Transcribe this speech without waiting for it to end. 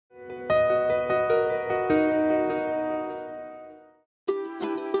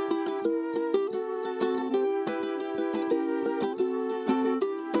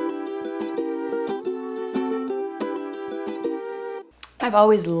I've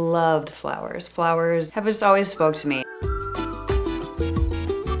always loved flowers. Flowers have just always spoke to me.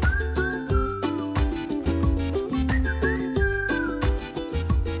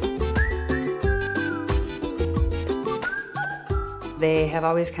 They have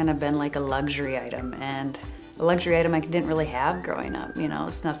always kind of been like a luxury item, and a luxury item I didn't really have growing up. You know,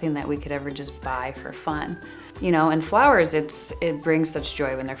 it's nothing that we could ever just buy for fun. You know, and flowers, it brings such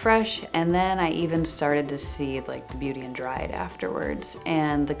joy when they're fresh. And then I even started to see like the beauty in dried afterwards,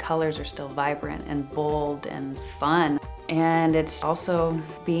 and the colors are still vibrant and bold and fun. And it's also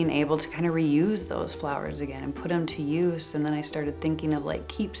being able to kind of reuse those flowers again and put them to use. And then I started thinking of like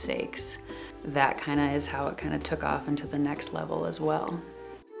keepsakes. That kind of is how it kind of took off into the next level as well.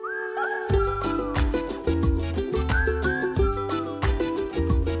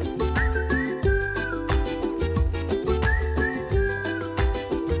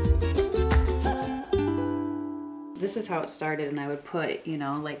 This is how it started, and I would put, you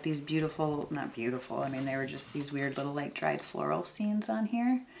know, like these beautiful, not beautiful, I mean, they were just these weird little like dried floral scenes on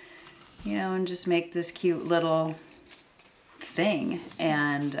here, you know, and just make this cute little thing.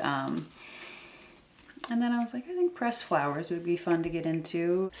 And then I was like, I think pressed flowers would be fun to get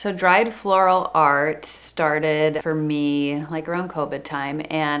into. So dried floral art started for me like around COVID time,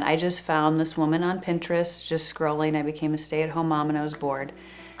 and I just found this woman on Pinterest just scrolling. I became a stay-at-home mom and I was bored.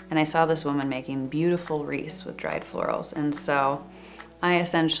 And I saw this woman making beautiful wreaths with dried florals. And so I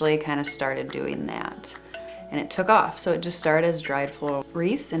essentially kind of started doing that. And it took off. So it just started as dried floral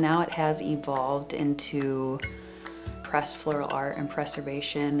wreaths, and now it has evolved into pressed floral art and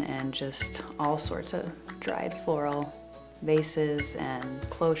preservation and just all sorts of dried floral vases and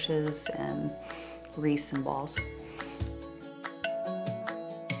cloches and wreaths and balls.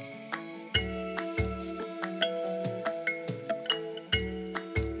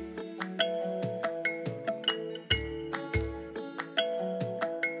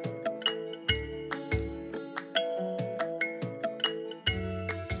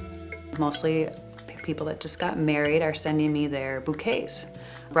 Mostly people that just got married are sending me their bouquets.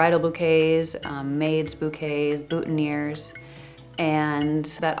 Bridal bouquets, maids bouquets, boutonnieres, and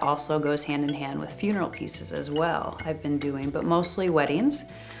that also goes hand in hand with funeral pieces as well, I've been doing, but mostly weddings.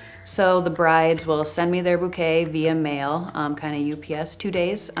 So the brides will send me their bouquet via mail, kind of UPS 2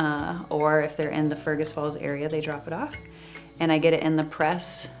 days, or if they're in the Fergus Falls area, they drop it off. And I get it in the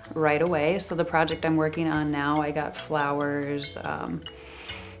press right away. So the project I'm working on now, I got flowers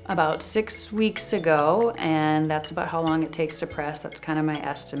about 6 weeks ago, and that's about how long it takes to press. That's kind of my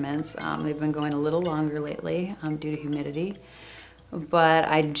estimates. They've been going a little longer lately due to humidity. But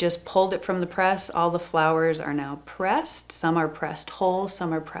I just pulled it from the press. All the flowers are now pressed. Some are pressed whole,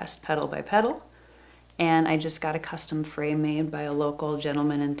 some are pressed petal by petal. And I just got a custom frame made by a local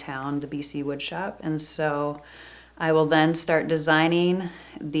gentleman in town, the BC Wood Shop. And so I will then start designing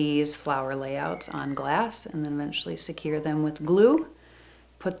these flower layouts on glass and then eventually secure them with glue,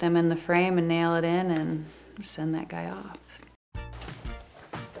 put them in the frame and nail it in and send that guy off.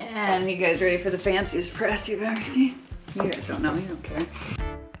 And you guys ready for the fanciest press you've ever seen? You guys don't know, you don't care.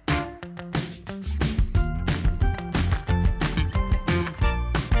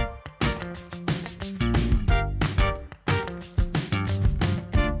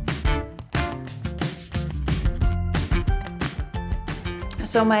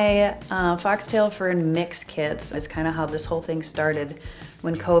 So my Foxtail Fern mix kits is kind of how this whole thing started.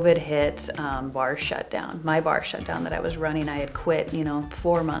 When COVID hit, bars shut down. My bar shut down that I was running. I had quit, you know,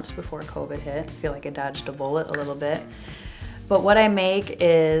 4 months before COVID hit. I feel like I dodged a bullet a little bit. But what I make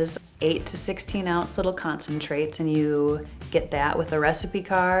is 8 to 16 ounce little concentrates, and you get that with a recipe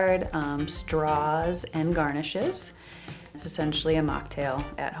card, straws, and garnishes. It's essentially a mocktail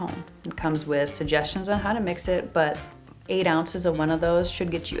at home. It comes with suggestions on how to mix it, but 8 ounces of one of those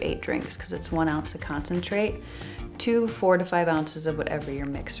should get you 8 drinks because it's 1 ounce of concentrate. 4 to 5 ounces of whatever your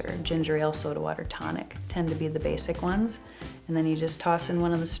mixer. Ginger ale, soda water, tonic tend to be the basic ones. And then you just toss in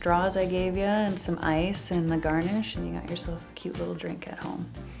one of the straws I gave you and some ice and the garnish, and you got yourself a cute little drink at home.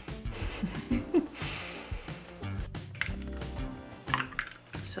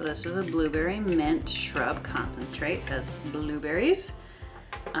 So this is a blueberry mint shrub concentrate. Has blueberries,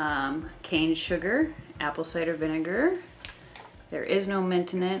 cane sugar, apple cider vinegar. There is no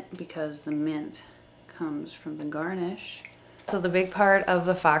mint in it because the mint comes from the garnish. So the big part of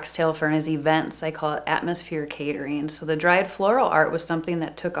the Foxtail Fern is events. I call it atmosphere catering. So the dried floral art was something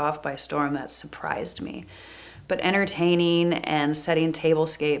that took off by storm that surprised me. But entertaining and setting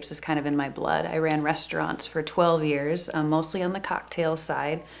tablescapes is kind of in my blood. I ran restaurants for 12 years, mostly on the cocktail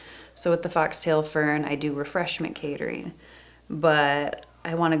side. So with the Foxtail Fern, I do refreshment catering. But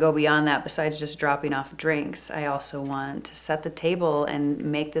I want to go beyond that. Besides just dropping off drinks, I also want to set the table and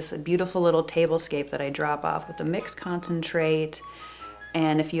make this a beautiful little tablescape that I drop off with a mixed concentrate.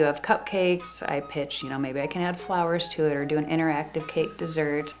 And if you have cupcakes, I pitch, maybe I can add flowers to it or do an interactive cake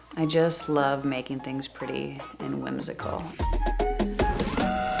dessert. I just love making things pretty and whimsical.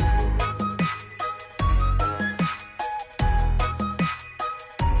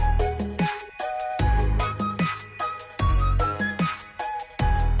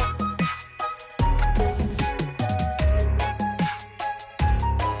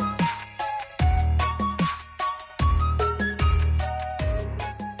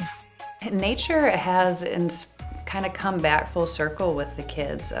 Nature has kind of come back full circle with the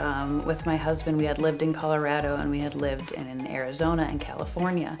kids. With my husband, we had lived in Colorado and we had lived in Arizona and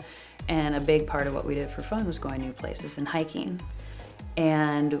California. And a big part of what we did for fun was going new places and hiking.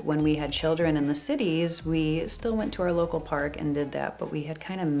 And when we had children in the cities, we still went to our local park and did that, but we had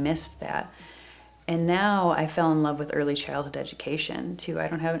kind of missed that. And now I fell in love with early childhood education too. I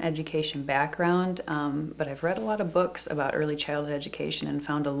don't have an education background, but I've read a lot of books about early childhood education and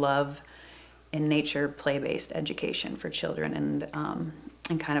found a love in nature play-based education for children, and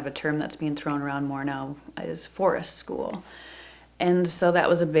kind of a term that's being thrown around more now is forest school. And so that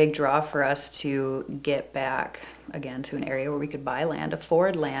was a big draw for us to get back again to an area where we could buy land,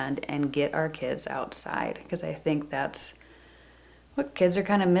 afford land, and get our kids outside, because I think that's what kids are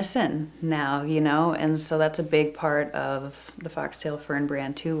kind of missing now, and so that's a big part of the Foxtail Fern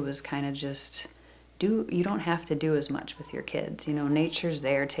brand too, was kind of just you don't have to do as much with your kids. Nature's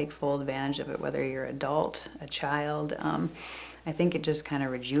there, take full advantage of it, whether you're an adult, a child. I think it just kind of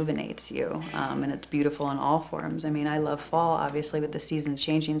rejuvenates you, and it's beautiful in all forms. I mean, I love fall, obviously, with the seasons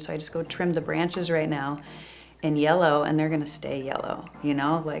changing, so I just go trim the branches right now in yellow, and they're gonna stay yellow,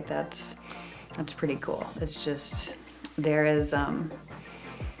 like that's pretty cool. It's just,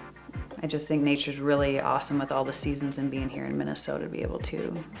 I just think nature's really awesome with all the seasons, and being here in Minnesota to be able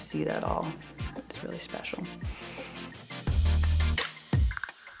to see that all. It's really special.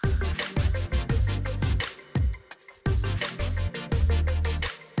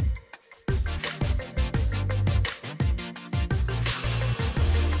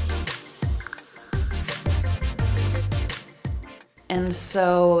 And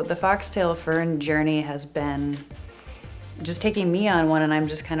so the Foxtail Fern journey has been just taking me on one, and I'm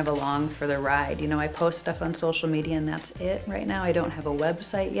just kind of along for the ride. I post stuff on social media and that's it right now. I don't have a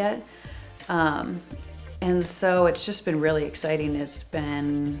website yet. And so it's just been really exciting. It's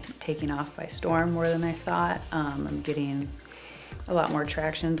been taking off by storm more than I thought. I'm getting a lot more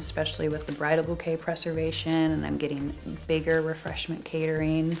traction, especially with the bridal bouquet preservation, and I'm getting bigger refreshment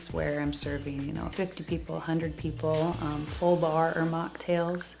caterings where I'm serving, 50 people, 100 people, full bar or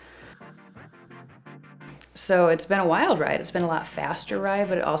mocktails. So it's been a wild ride. It's been a lot faster ride,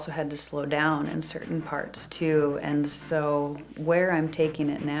 but it also had to slow down in certain parts too. And so where I'm taking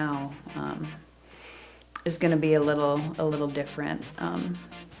it now is going to be a little different.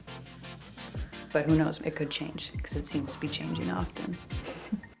 But who knows? It could change, because it seems to be changing often.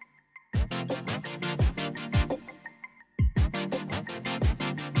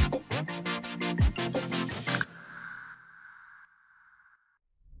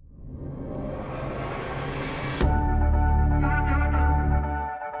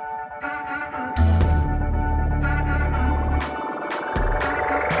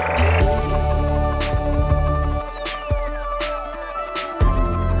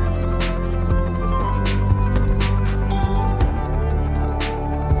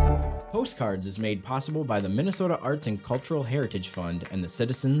 Postcards is made possible by the Minnesota Arts and Cultural Heritage Fund and the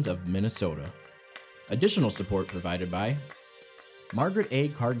citizens of Minnesota. Additional support provided by Margaret A.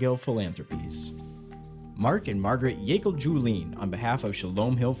 Cargill Philanthropies, Mark and Margaret Yakel-Julien on behalf of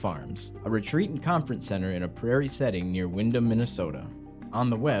Shalom Hill Farms, a retreat and conference center in a prairie setting near Windham, Minnesota. On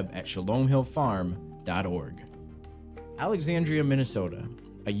the web at shalomhillfarm.org. Alexandria, Minnesota,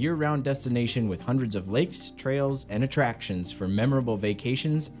 a year-round destination with hundreds of lakes, trails, and attractions for memorable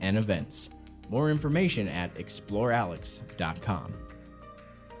vacations and events. More information at explorealex.com.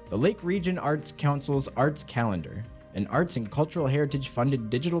 The Lake Region Arts Council's Arts Calendar, an arts and cultural heritage funded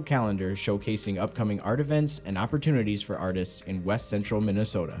digital calendar showcasing upcoming art events and opportunities for artists in West Central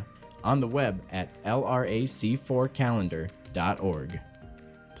Minnesota. On the web at lrac4calendar.org.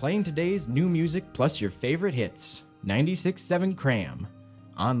 Playing today's new music plus your favorite hits, 96.7 Cram.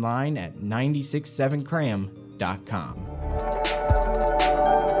 Online at 967cram.com.